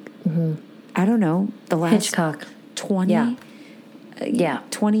I don't know, the last Hitchcock 20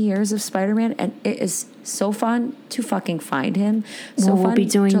 years of Spider-Man, and it is so fun to fucking find him. So we'll be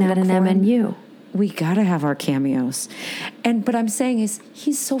doing that in MNU. We gotta have our cameos, but I'm saying is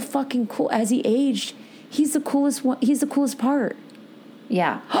he's so fucking cool. As he aged, he's the coolest one. He's the coolest part.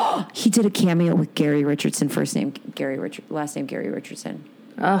 Yeah. He did a cameo with Gary Richardson, last name Gary Richardson.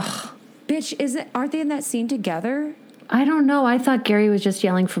 Ugh. Bitch, aren't they in that scene together? I don't know. I thought Gary was just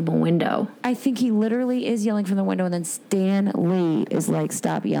yelling from a window. I think he literally is yelling from the window, and then Stan Lee is like,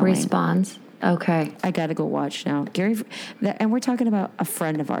 stop yelling. Responds. Okay. I gotta go watch now. And we're talking about a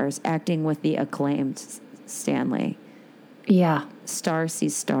friend of ours acting with the acclaimed Stan Lee. Yeah. Star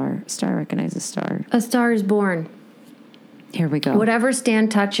sees star. Star recognizes star. A star is born. Here we go. Whatever Stan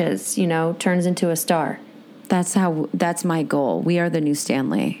touches, turns into a star. That's my goal. We are the new Stan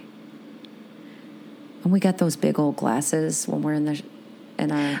Lee. And we got those big old glasses when we're in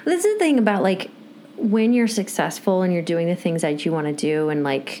our... This is the thing about, like, when you're successful and you're doing the things that you want to do and,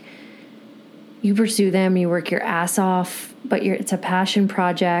 like, you pursue them, you work your ass off, but it's a passion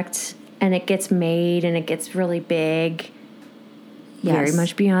project and it gets made and it gets really big. Yes. Very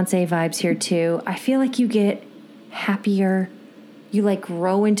much Beyonce vibes here, too. I feel like you get happier. You, like,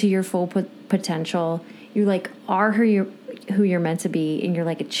 grow into your full potential. You, like, are who you're meant to be, and you're,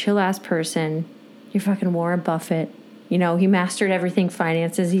 like, a chill-ass person. You're fucking Warren Buffett. He mastered everything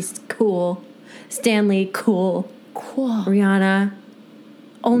finances. He's cool. Stanley, cool. Cool. Rihanna,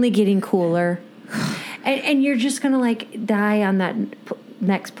 only getting cooler. And you're just going to, like, die on that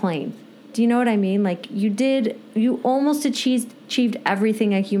next plane. Do you know what I mean? Like, you almost achieved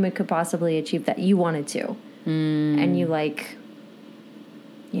everything a human could possibly achieve that you wanted to. And you, like,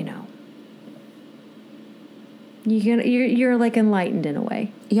 you're like enlightened in a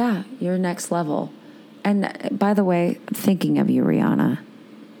way. Yeah, you're next level. And by the way, I'm thinking of you, Rihanna.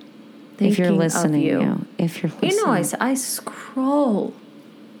 If you're listening, I scroll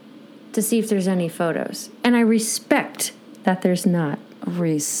to see if there's any photos, and I respect that there's not.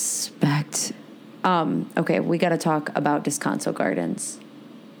 Respect. Okay, we got to talk about Descanso Gardens.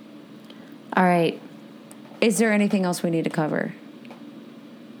 All right. Is there anything else we need to cover?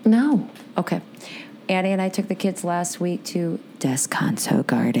 No. Okay. Annie and I took the kids last week to Descanso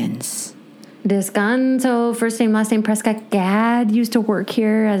Gardens. Descanso, first name, last name, Prescott. Gad used to work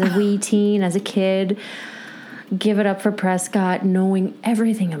here as a wee teen, as a kid. Give it up for Prescott, knowing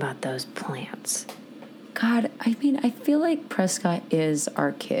everything about those plants. God, I mean, I feel like Prescott is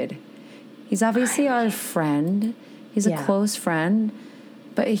our kid. He's obviously our friend. He's a close friend,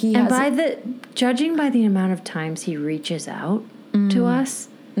 but judging by the amount of times he reaches out to us,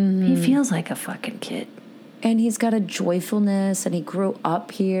 he feels like a fucking kid. And he's got a joyfulness, and he grew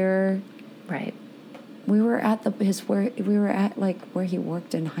up here. Right. We were at where he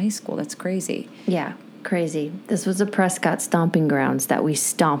worked in high school. That's crazy. Yeah, crazy. This was a Prescott stomping grounds that we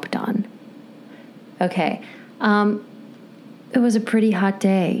stomped on. Okay. It was a pretty hot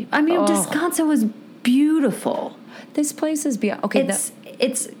day. I mean, Descanso was beautiful. This place is beyond. Okay,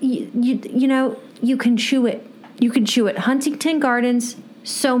 it's you can chew it. You can chew it. Huntington Gardens,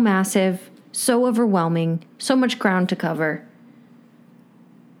 so massive, so overwhelming, so much ground to cover.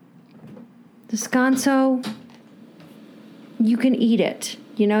 Descanso, you can eat it.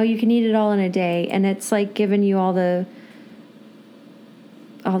 You can eat it all in a day, and it's like giving you all the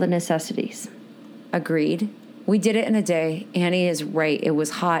necessities. Agreed. We did it in a day. Annie is right. It was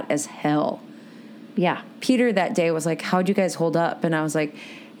hot as hell. Yeah. Peter that day was like, how'd you guys hold up? And I was like,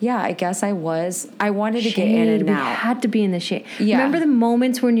 yeah, I guess I was. I wanted to get in and out. We had to be in the shade. Yeah. Remember the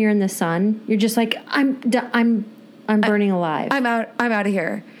moments when you're in the sun? You're just like, I'm burning alive. I'm out of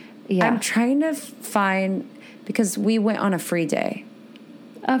here. Yeah. I'm trying to find, because we went on a free day.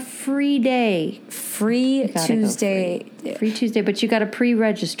 A free day. Free Tuesday. Free Tuesday, but you got to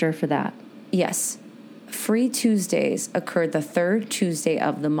pre-register for that. Yes. Free Tuesdays occurred the third Tuesday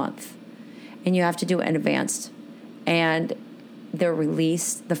of the month. And you have to do it in advance. And they're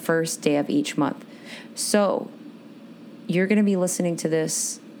released the first day of each month. So you're going to be listening to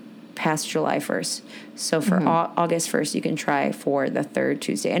this past July 1st. So for August 1st, you can try for the third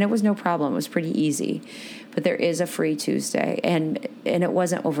Tuesday. And it was no problem. It was pretty easy. But there is a free Tuesday. And it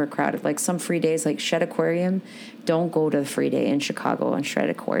wasn't overcrowded. Like some free days, like Shred Aquarium, don't go to the free day in Chicago and Shred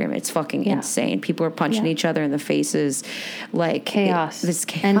Aquarium. It's fucking insane. People are punching each other in the faces. Like chaos. This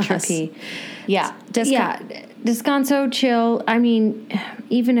chaos. Entropy. Yeah. Descanso, chill. I mean,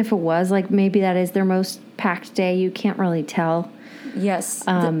 even if it was, like, maybe that is their most packed day, you can't really tell. Yes.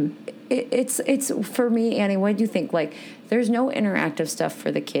 It's for me, Annie, what do you think? Like, there's no interactive stuff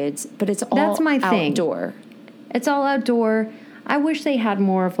for the kids, but it's all That's my thing. Outdoor. It's all outdoor. I wish they had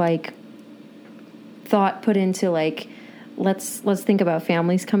more of, like, thought put into, like, let's think about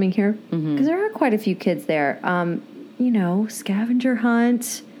families coming here. Because there are quite a few kids there. Scavenger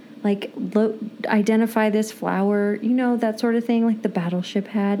hunt, like, identify this flower, that sort of thing, like the Battleship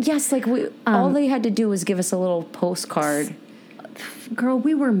had. Yes, like, all they had to do was give us a little postcard. Girl,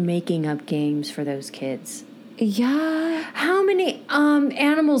 we were making up games for those kids. Yeah. How many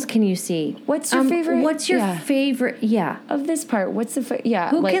animals can you see? What's your favorite? What's your favorite? Yeah. Of this part, what's the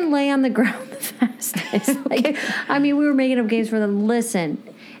Who can lay on the ground the fastest? Okay. We were making up games for them. Listen,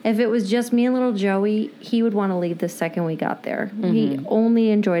 if it was just me and little Joey, he would want to leave the second we got there. He only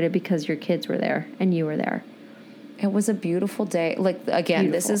enjoyed it because your kids were there and you were there. It was a beautiful day. Like,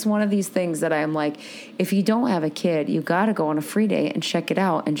 again, This is one of these things that I'm like, if you don't have a kid, you got to go on a free day and check it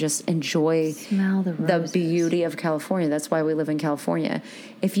out and just enjoy Smell the beauty of California. That's why we live in California.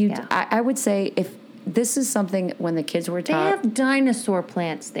 If you, I would say, if this is something when the kids were taught. They have dinosaur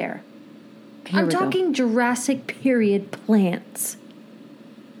plants there. I'm talking Jurassic period plants.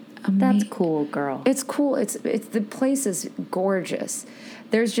 That's cool, girl. It's cool. It's the place is gorgeous.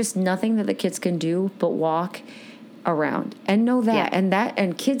 There's just nothing that the kids can do but walk around and know that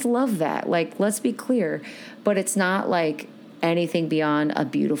and kids love that. Like, let's be clear, but it's not like anything beyond a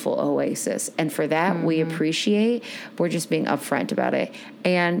beautiful oasis, and for that we appreciate. We're just being upfront about it,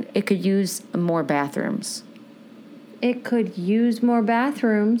 and it could use more bathrooms.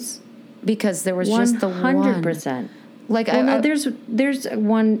 Because there was just the 100%. Like, there's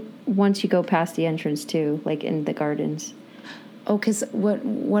one once you go past the entrance too, like in the gardens. Oh, because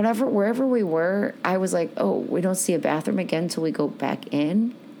wherever we were, I was like, oh, we don't see a bathroom again until we go back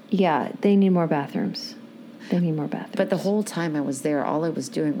in. Yeah, they need more bathrooms. But the whole time I was there, all I was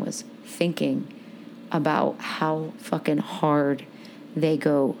doing was thinking about how fucking hard they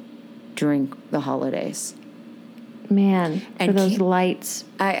go during the holidays. Man, and for those lights.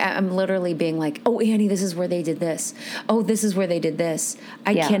 I'm literally being like, oh, Annie, this is where they did this. Oh, this is where they did this.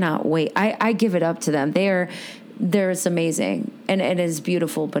 I cannot wait. I give it up to them. It's amazing, and it is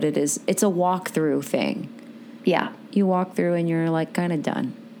beautiful, but it's a walkthrough thing. Yeah. You walk through and you're like kind of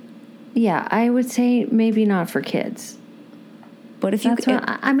done. Yeah, I would say maybe not for kids. But if you...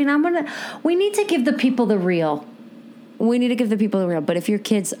 we need to give the people the real. But if your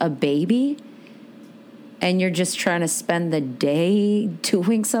kid's a baby and you're just trying to spend the day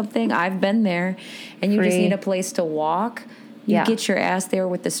doing something, I've been there, and you just need a place to walk... You get your ass there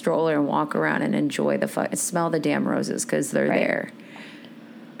with the stroller and walk around and enjoy smell the damn roses because they're there.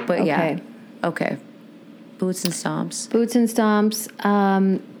 But okay. Boots and Stomps.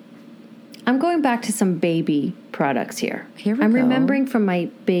 I'm going back to some baby products here. I'm remembering from my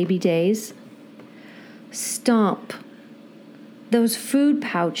baby days. Stomp. Those food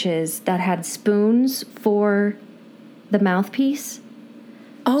pouches that had spoons for the mouthpiece.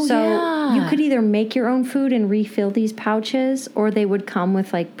 Oh, so you could either make your own food and refill these pouches, or they would come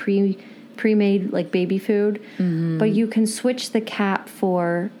with like pre-made like baby food. But you can switch the cap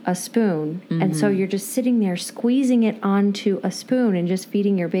for a spoon, and so you're just sitting there squeezing it onto a spoon and just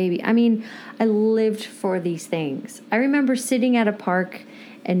feeding your baby. I mean, I lived for these things. I remember sitting at a park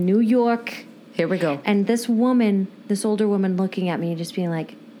in New York. Here we go. And this older woman looking at me and just being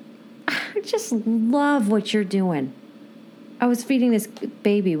like, I just love what you're doing. I was feeding this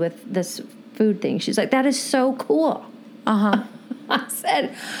baby with this food thing. She's like, that is so cool. I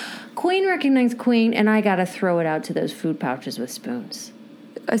said, queen recognized queen, and I got to throw it out to those food pouches with spoons.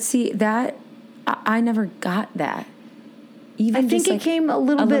 See, that, I never got that. I think it came a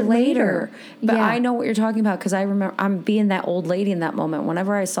little bit later. But I know what you're talking about, because I remember I'm being that old lady in that moment.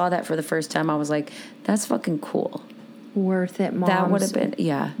 Whenever I saw that for the first time, I was like, that's fucking cool. Worth it, Moms. That would have been,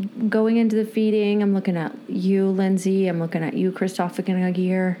 Going into the feeding, I'm looking at you, Lindsay. I'm looking at you, Christoph, again a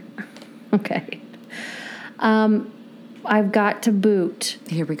year. Okay. I've got to boot.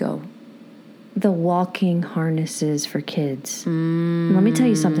 Here we go. The walking harnesses for kids. Let me tell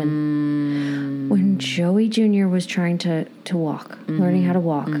you something. When Joey Jr. was trying to walk, learning how to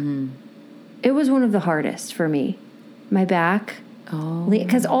walk, it was one of the hardest for me. My back Oh.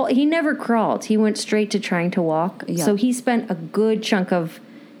 Because he never crawled. He went straight to trying to walk. Yeah. So he spent a good chunk of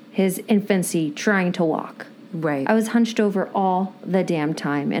his infancy trying to walk. Right. I was hunched over all the damn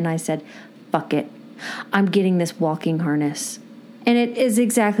time. And I said, fuck it. I'm getting this walking harness. And it is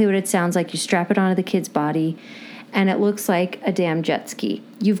exactly what it sounds like. You strap it onto the kid's body, and it looks like a damn jet ski.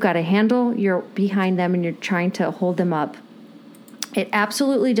 You've got a handle. You're behind them, and you're trying to hold them up. It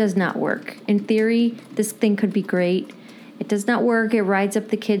absolutely does not work. In theory, this thing could be great. It does not work. It rides up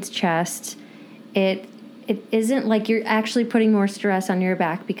the kid's chest. It isn't like you're actually putting more stress on your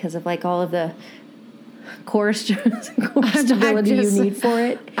back because of like all of the core stability you need for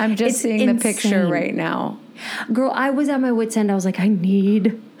it. I'm just seeing insane. the picture right now. Girl, I was at my wit's end. I was like, I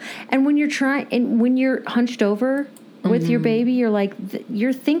need. And when you're hunched over with your baby, you're like,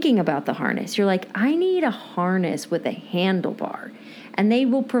 you're thinking about the harness. You're like, I need a harness with a handlebar. And they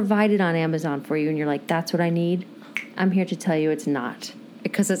will provide it on Amazon for you. And you're like, that's what I need. I'm here to tell you it's not.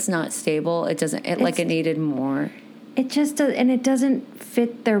 Because it's not stable. It doesn't, it needed more. It just does, and it doesn't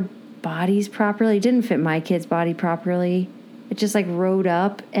fit their bodies properly. It didn't fit my kid's body properly. It just like rode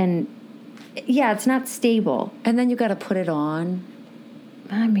up, and yeah, it's not stable. And then you got to put it on.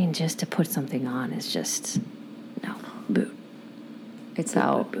 I mean, just to put something on is just, no, boot. It's boot,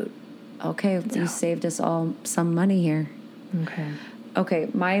 out. Boot. Okay, No. you saved us all some money here. Okay,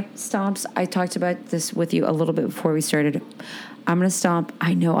 my stomps, I talked about this with you a little bit before we started. I'm going to stomp.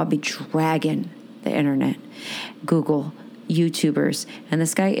 I know I'll be dragging the internet. Google, YouTubers. And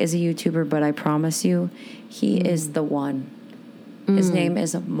this guy is a YouTuber, but I promise you, he is the one. His name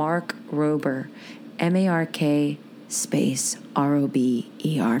is Mark Rober. M-A-R-K space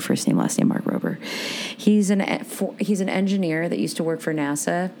R-O-B-E-R. First name, last name, Mark Rober. He's an engineer that used to work for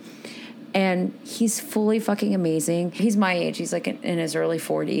NASA. And he's fully fucking amazing. He's my age. He's like in his early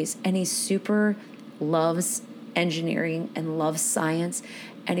 40s. And he super loves engineering and loves science.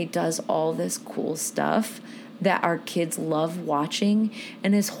 And he does all this cool stuff that our kids love watching.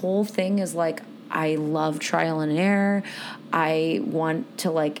 And his whole thing is like, I love trial and error. I want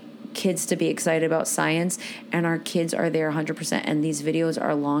to like kids to be excited about science, and our kids are there 100%. And these videos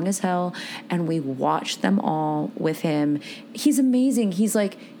are long as hell, and we watch them all with him. He's amazing. He's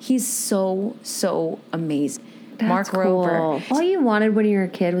so amazing. That's Mark cool. Rober. All you wanted when you were a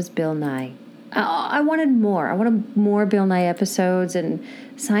kid was Bill Nye. I wanted more. I wanted more Bill Nye episodes, and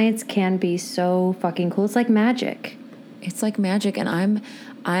science can be so fucking cool. It's like magic. It's like magic, and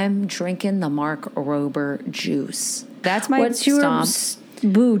I'm drinking the Mark Rober juice. That's my What's your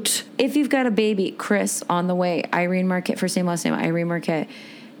stomp. boot? If you've got a baby, Chris on the way, Irene Marquette, first name, last name, Irene Marquette.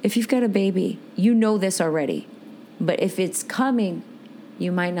 If you've got a baby, you know this already. But if it's coming,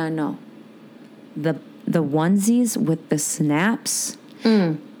 you might not know. The onesies with the snaps,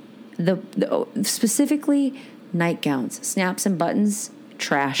 the specifically nightgowns, snaps and buttons,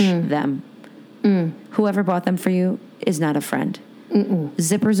 trash them. Whoever bought them for you is not a friend.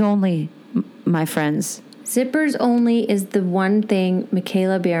 Zippers only, my friends. Zippers only is the one thing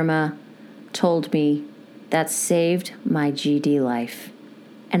Michaela Bierma told me that saved my GD life.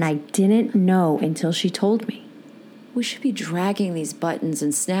 And I didn't know until she told me. We should be dragging these buttons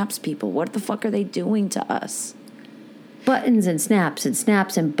and snaps, people. What the fuck are they doing to us? Buttons and snaps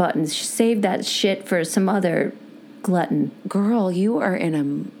and buttons. Save that shit for some other glutton. Girl, you are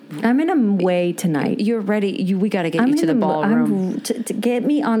in I'm in a way tonight. You're ready. We got to get you to the ballroom. To get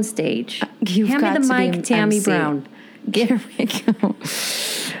me on stage. You've Hand got me the to be mic, Tammy MC. Brown. There we go.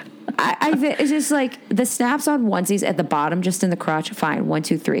 It's just like the snaps on onesies at the bottom, just in the crotch. Fine, 1,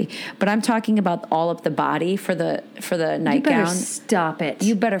 2, 3. But I'm talking about all up the body for the nightgown. You better stop it.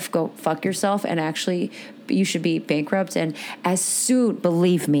 You better go fuck yourself, and actually, you should be bankrupt. And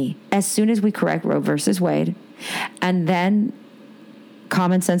believe me, as soon as we correct Roe versus Wade, and then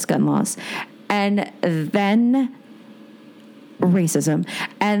common sense gun laws, and then racism,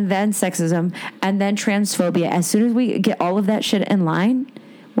 and then sexism, and then transphobia, as soon as we get all of that shit in line,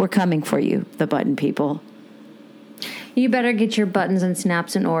 we're coming for you, the button people. You better get your buttons and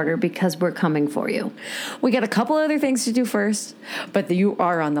snaps in order because we're coming for you. We got a couple other things to do first, but you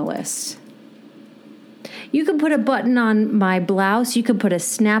are on the list. You can put a button on my blouse. You can put a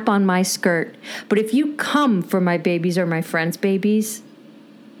snap on my skirt. But if you come for my babies or my friends' babies,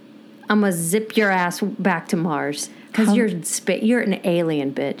 I'm going to zip your ass back to Mars. Because you're an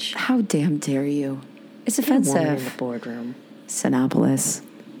alien, bitch. How damn dare you? It's Woman in the offensive. boardroom. Sinopolis.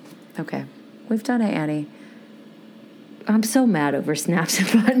 Okay. We've done it, Annie. I'm so mad over snaps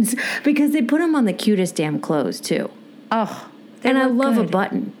and buttons because they put them on the cutest damn clothes, too. Oh. And I love good. a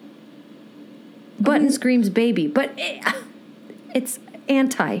button. Button screams baby. But it's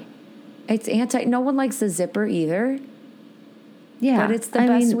anti. It's anti. No one likes the zipper either. Yeah. But it's the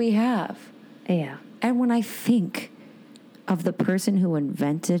best we have. Yeah. And when I think of the person who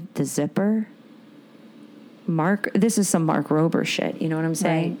invented the zipper, this is some Mark Rober shit. You know what I'm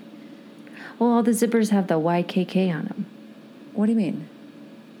saying? Right. Well, all the zippers have the YKK on them. What do you mean?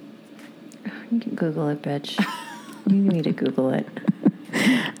 You can Google it, bitch. You need to Google it.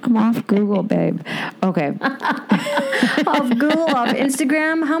 I'm off Google, babe. Okay. Off Google, off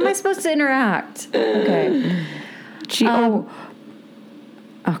Instagram. How am I supposed to interact? Okay.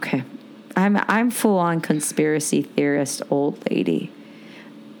 Okay. I'm full on conspiracy theorist old lady.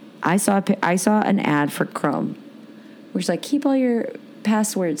 I saw an ad for Chrome, which is like, keep all your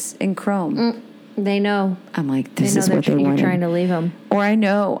passwords in Chrome. They know. I'm like, this is what they want. You're trying to leave them. Or I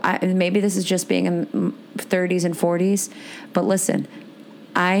know, maybe this is just being in 30s and 40s, but listen,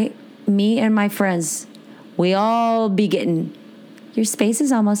 me and my friends, we all be getting, your space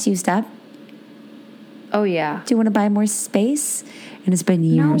is almost used up. Oh, yeah. Do you want to buy more space? And it's been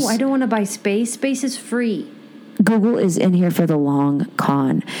years. No, I don't want to buy space. Space is free. Google is in here for the long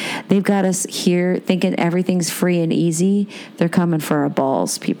con. They've got us here thinking everything's free and easy. They're coming for our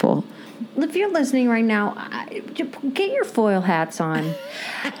balls, people. If you're listening right now, get your foil hats on.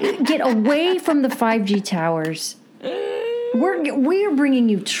 Get away from the 5G towers. We're bringing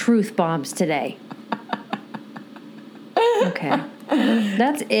you truth bombs today. Okay.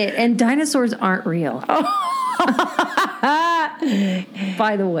 That's it. And dinosaurs aren't real.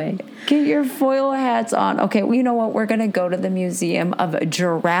 By the way. Get your foil hats on. Okay, well, you know what? We're going to go to the Museum of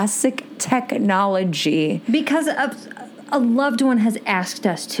Jurassic Technology. Because a loved one has asked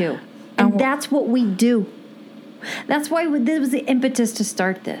us to. And that's what we do. That's why this was the impetus to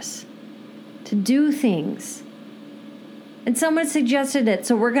start this. To do things. And someone suggested it,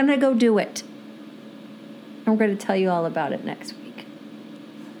 so we're going to go do it. And we're going to tell you all about it next week.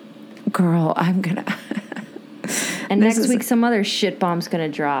 Girl, I'm going to... And next week, some other shit bomb's going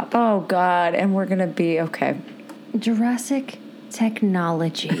to drop. Oh, God. And we're going to be... Okay. Jurassic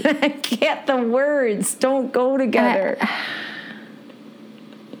Technology. I can't. The words don't go together.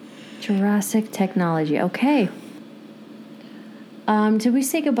 Jurassic Technology. Okay. Did we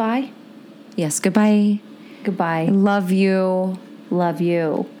say goodbye? Yes, goodbye. Goodbye. Love you. Love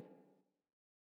you.